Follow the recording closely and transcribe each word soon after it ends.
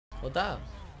Oh, da.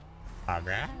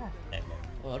 Alright.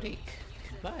 Oh, Rick.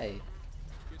 Bye.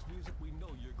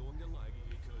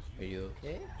 Are you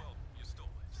okay?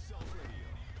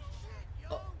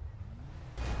 Oh.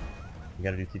 You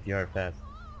gotta do CPR fast.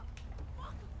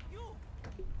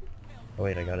 Oh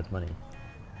wait, I got his money.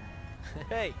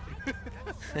 Hey!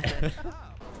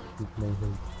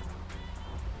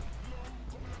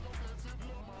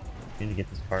 We need to get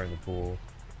this car in the pool.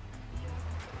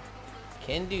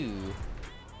 Can do.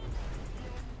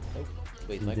 Oh,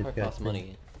 wait, my car costs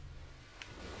money.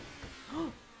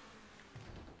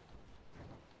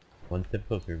 One step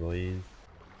closer, boys.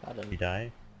 Got him. You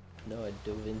die? No, I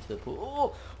dove into the pool.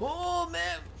 Oh! Oh,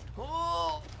 man!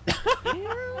 Oh!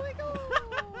 Here we go!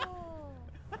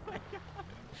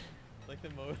 Like the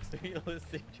most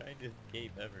realistic trying to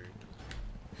escape ever.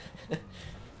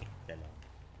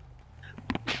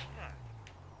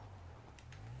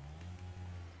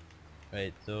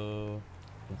 Right, so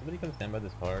can somebody come stand by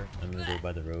this car? I'm gonna go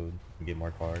by the road and get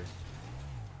more cars.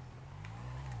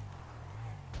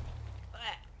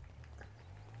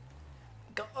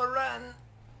 Gotta run!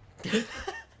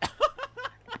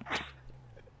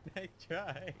 Nice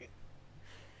try.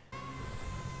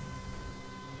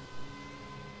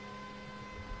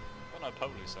 Well, no,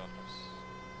 police circles.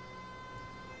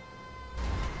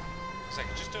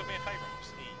 Second, just do me a favour and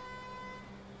just eat.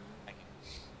 Thank you.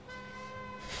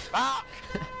 Fuck!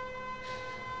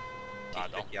 I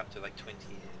took you up to like 20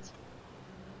 years.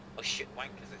 Oh shit,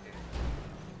 wankers are here.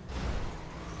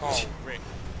 Oh, Rick.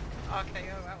 Okay,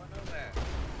 oh, that one over there.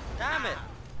 Damn it!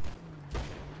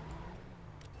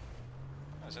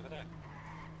 Oh, he's over there.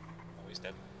 Oh, he's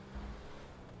dead.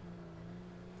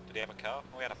 Did he have a car?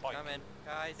 Oh, he had a bike. Come in,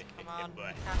 guys, come on,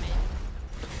 Boy. come in.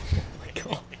 Oh my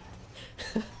god.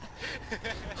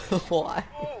 Why?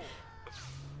 Oh!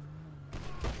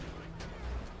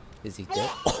 Is he dead?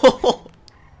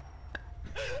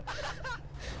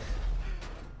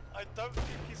 I don't think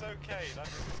he's okay. That's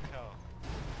his car.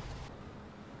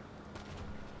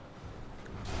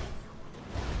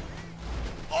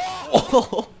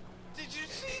 Oh! Did you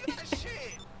see that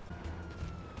shit?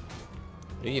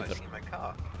 Leave I it. see my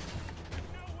car.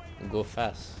 Go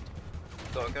fast.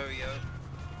 Gotta go, yo.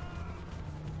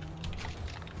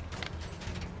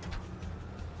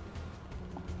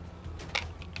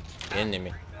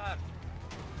 Enemy. God.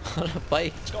 On a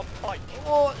bike. It's got a bike.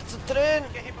 Oh, it's a train!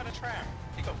 Get hit by the tram.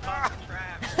 You got parked in the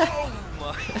tram. Oh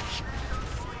my.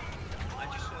 I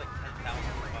just saw like 10,000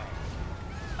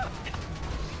 cars.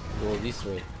 Go this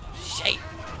way. Shit!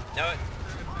 No, it's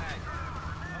through the bag.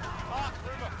 Fuck,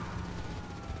 Ruber.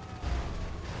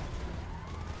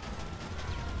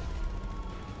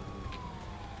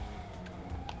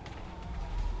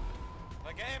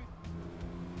 Like him.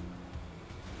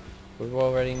 We're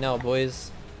already now,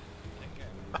 boys.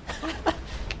 Okay.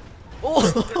 Oh!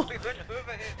 We went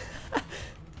over here.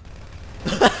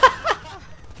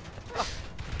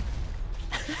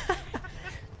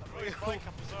 Oh, his bike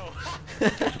up as well.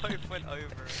 Both went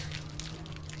over.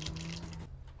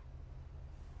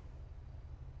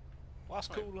 What's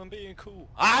cool and being cool?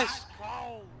 Ah, it's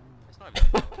cold. It's not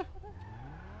my fault.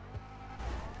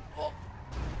 Oh!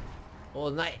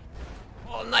 All night!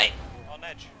 All night! On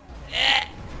edge. Eh!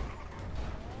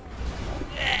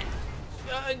 Eh!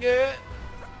 Sugar!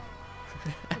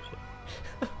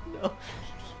 No.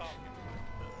 Just fuck him.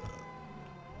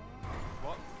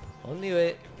 What? Only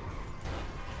way.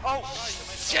 Oh,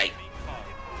 guys, Shit!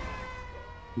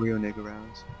 Real nigga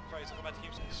rounds. Fraser, go back to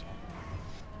Houston.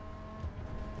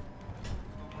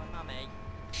 My mummy.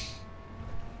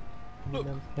 Look,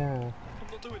 I'm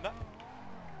not doing that.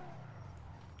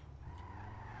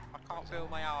 I can't feel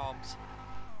my arms.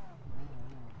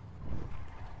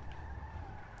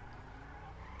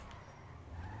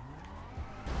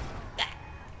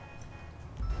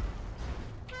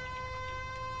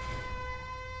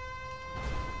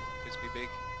 Please be big.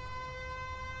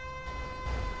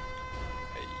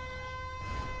 Hey.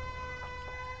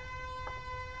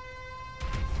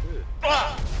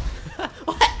 Ah!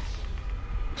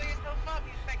 Blew yourself up,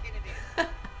 you fucking idiot.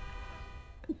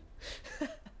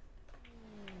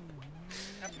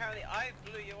 Apparently I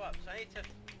blew you up, so I need to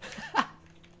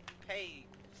pay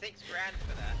 6 grand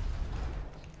for that.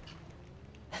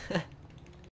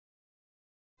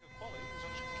 Quality, as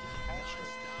long as you can keep your hair straight.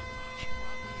 As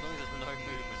long as there's no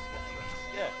movement whatsoever.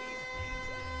 Yeah.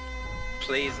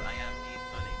 Please, I am need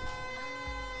money.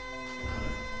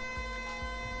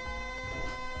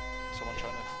 Someone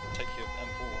trying to take your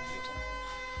M4 off you or something.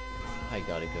 I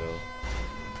gotta go.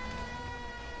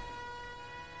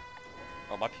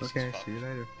 Oh, my PC's Okay, fucked. see you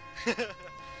later.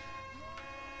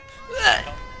 I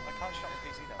can't shut my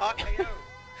PC down. RKO!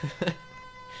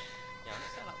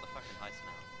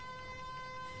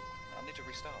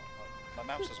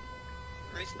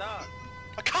 start.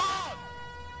 I can't!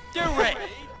 Do it!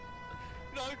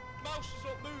 No, mouse is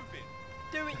not moving.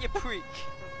 Do it, you prick!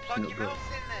 Plug No your good. mouse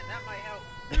in there, that might help.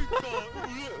 You can't. Oh,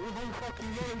 look, the whole fucking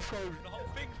line's frozen. The whole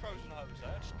thing's frozen, Jose.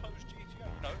 I just closed GTA.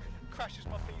 You know, crashes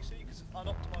my PC because it's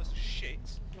unoptimised as shit.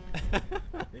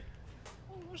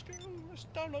 Let's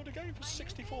download a game for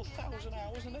 64,000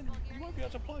 hours and then you won't be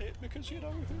able to play it because, you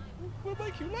know, we'll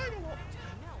make you lag a lot.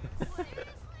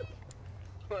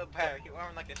 Well, Barry, you are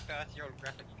on like a 30-year-old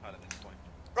graphics card at this point.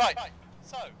 Right,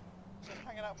 so I'm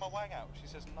hanging out with my wang out. She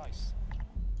says nice.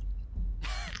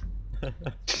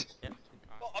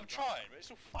 Well, I'm trying, but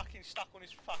it's all fucking stuck on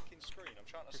his fucking screen. I'm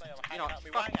trying to say I'm hanging out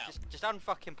with my wang out. Just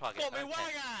unfucking plug it. What, my okay?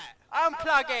 wang out?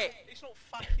 Unplug it! It's not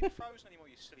fucking frozen anymore,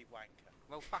 you silly wanker.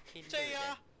 Well, fucking do See it ya!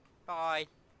 then. Bye.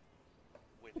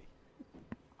 Willy.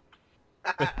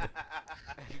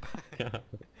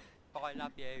 Bye,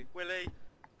 love you. Willy.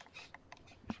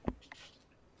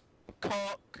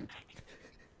 Cock.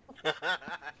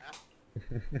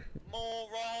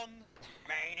 Moron.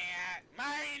 Maniac.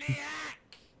 Maniac!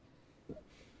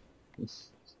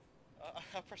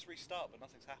 I press restart but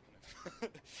nothing's happening.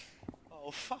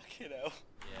 Oh fucking hell.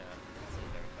 Yeah, that's it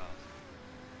very fast.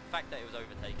 The fact that it was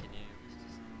overtaking you was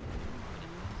just...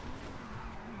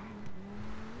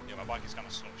 Yeah, my bike is kind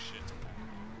of slow as shit.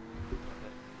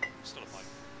 Still a bike.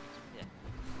 Yeah.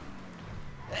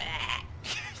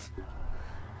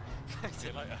 See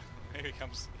you later. Here he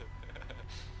comes.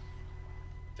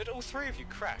 Did all three of you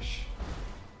crash?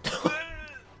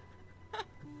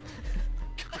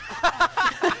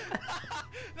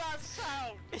 That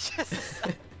sound! It's just...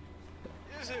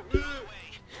 Is it?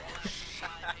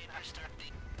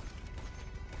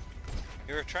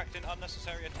 You're attracting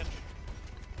unnecessary attention.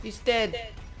 He's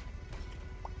dead.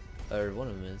 Or one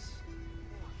of them is.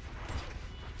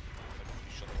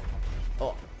 You shot the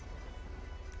wrong Oh.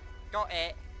 Got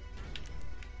it.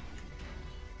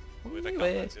 one. Here they come,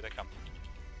 Anyway. lads, here they come.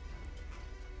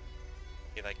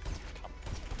 Here they come.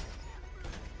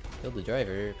 Killed the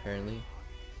driver, apparently.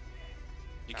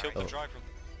 You killed Oh. the driver of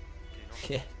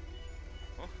the... Yeah.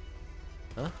 Huh?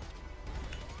 Huh?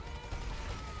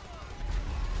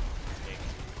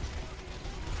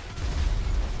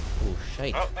 Oh,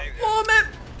 shite. Oh, there you go. Oh, man!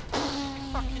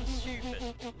 Fucking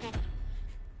stupid.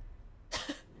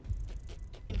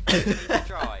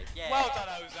 Try. Yeah. Well done,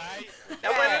 Jose! No,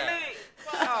 wait, wait, wait.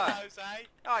 Well done, Alright. Jose!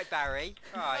 Alright, Barry.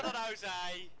 Well Alright. done,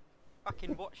 Jose!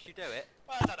 Fucking watch you do it.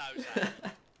 Well done, Jose!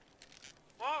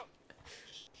 What?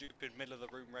 Stupid middle of the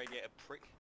room radiator prick.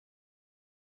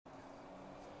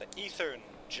 The Ethan,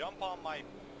 jump on my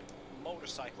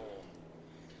motorcycle.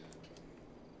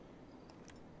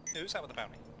 Who's that with the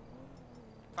bounty?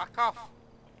 Fuck off.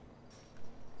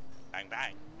 Bang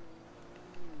bang.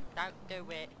 Don't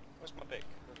do it. Where's my big?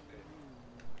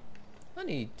 I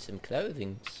need some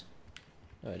clothing.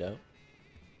 No, I don't.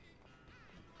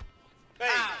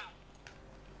 Hey!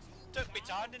 Took me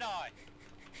time, didn't I?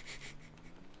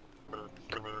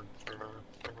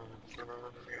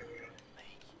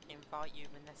 Invite you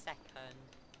in a second.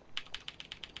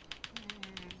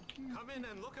 Come in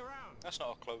and look around. That's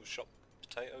not a closed shop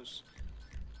potatoes.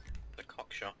 The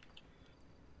cock shop.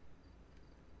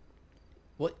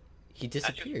 What? He I just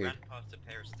disappeared. ran past a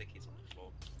pair of stickies on the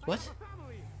floor. What?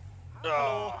 Family.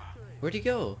 Oh. Where'd he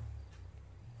go?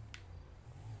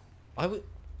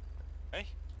 Hey?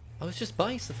 I was just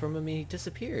buying stuff from him and he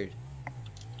disappeared.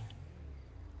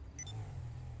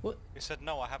 What? He said,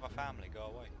 no, I have a family,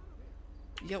 go away.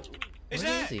 Yo, He's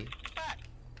where there! is he? He's back!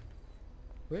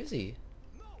 Where is he?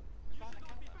 No, you should not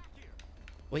be back here.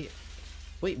 Wait,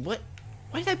 wait, what?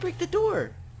 Why did I break the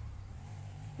door?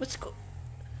 What's go?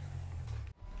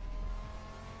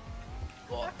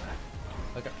 Oh.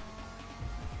 Okay.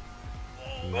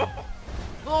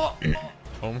 Oh.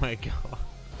 Oh my god.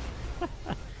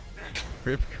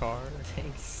 Rip car.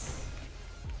 Thanks.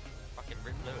 Fucking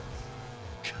Rip Lewis.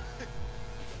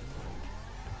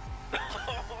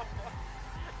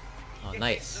 Oh,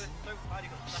 nice. So hard you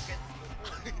got stuck into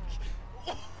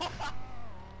the wall.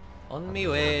 On me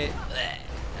way.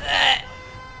 Let's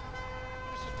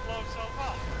just blow himself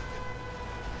up.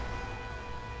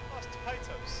 Oh, it's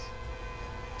potatoes.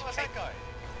 Oh, that's that guy.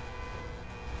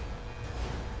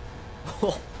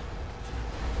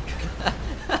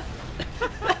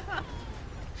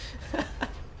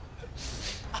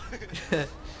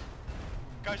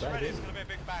 Guys, you ready? It's gonna be a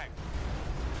big bang.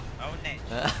 Oh, Nick.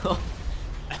 Ah!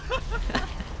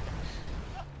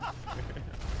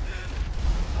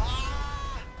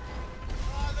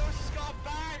 Oh, Lewis has got a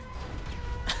bang!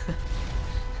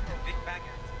 Big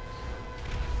banger.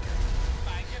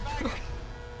 Bang it, bang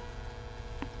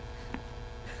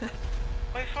it!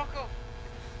 Wait, fuck off.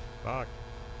 Fuck.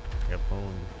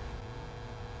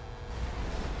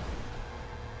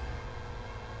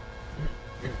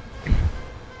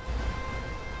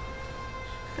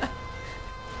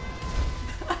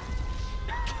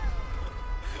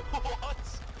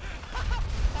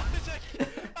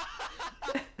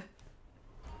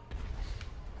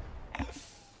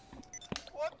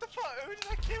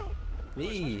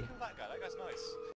 Me.